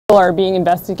are being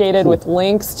investigated with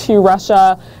links to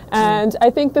Russia. And I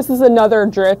think this is another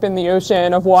drip in the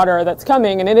ocean of water that's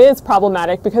coming, and it is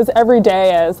problematic because every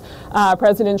day as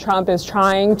President Trump is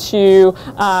trying to,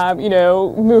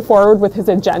 move forward with his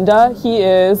agenda,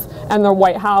 and the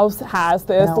White House has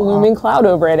this looming cloud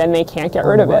over it, and they can't get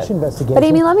rid of it. But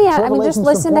Amy, let me add, just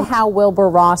listen to how Wilbur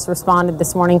Ross responded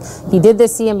this morning. He did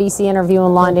this CNBC interview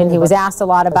in London. He was asked a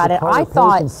lot about it. I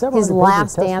thought his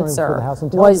last answer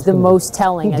was the most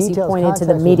telling as he pointed to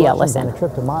the media. Listen.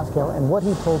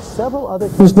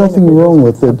 There's nothing wrong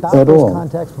with it at all.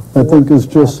 I think it's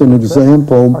just an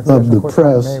example of the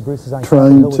press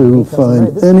trying to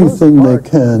find anything they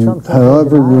can,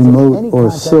 however remote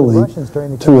or silly,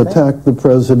 to attack the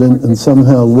president and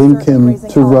somehow link him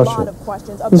to Russia.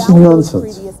 This is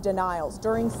nonsense.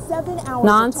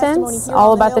 Nonsense?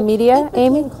 All about the media,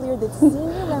 Amy?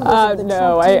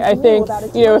 No, I think,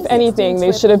 if anything,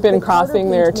 they should have been crossing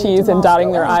their T's and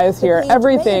dotting their I's here.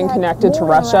 Everything connected to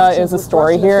Russia is a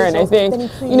story here, and I think,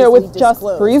 with just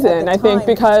reason. I think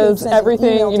because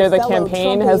everything, the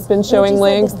campaign has been showing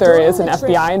links. There is an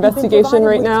FBI investigation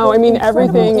right now. I mean,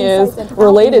 everything is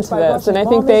related to this, and I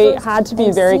think they had to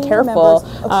be very careful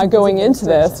going into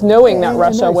this, knowing that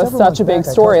Russia was such a big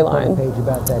storyline.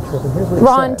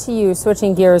 Ron, to you,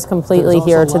 switching gears completely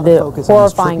here to the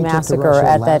horrifying massacre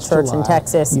at that church in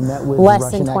Texas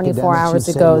less than 24 hours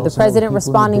ago. The president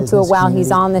responding to it while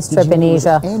he's on this trip in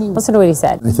Asia. Listen to what he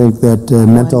said. I think that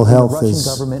mental health is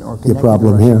the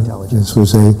problem here. This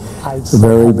was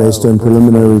based on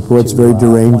preliminary reports, very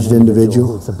deranged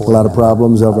individual, a lot of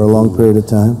problems over a long period of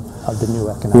time.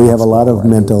 We have a lot of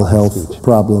mental health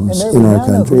problems in our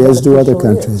country, as do other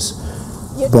countries.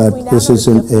 But this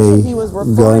isn't a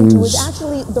guns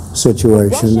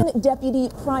situation.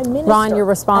 Ron, your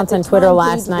response on Twitter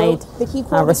last night,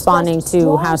 responding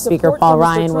to House Speaker Paul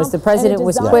Ryan, was the president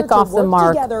was quick off the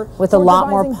mark with a lot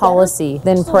more policy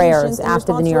than prayers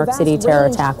after the New York City terror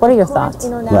attack. What are your thoughts?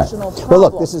 Right. Well,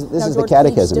 look, this is the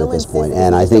catechism at this point,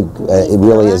 and I think it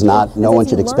really is not. No one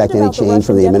should expect any change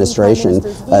from the administration.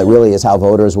 It really is how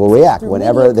voters will react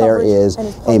whenever there is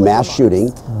a mass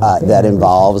shooting that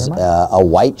involves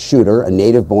a white shooter, a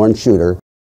native-born shooter.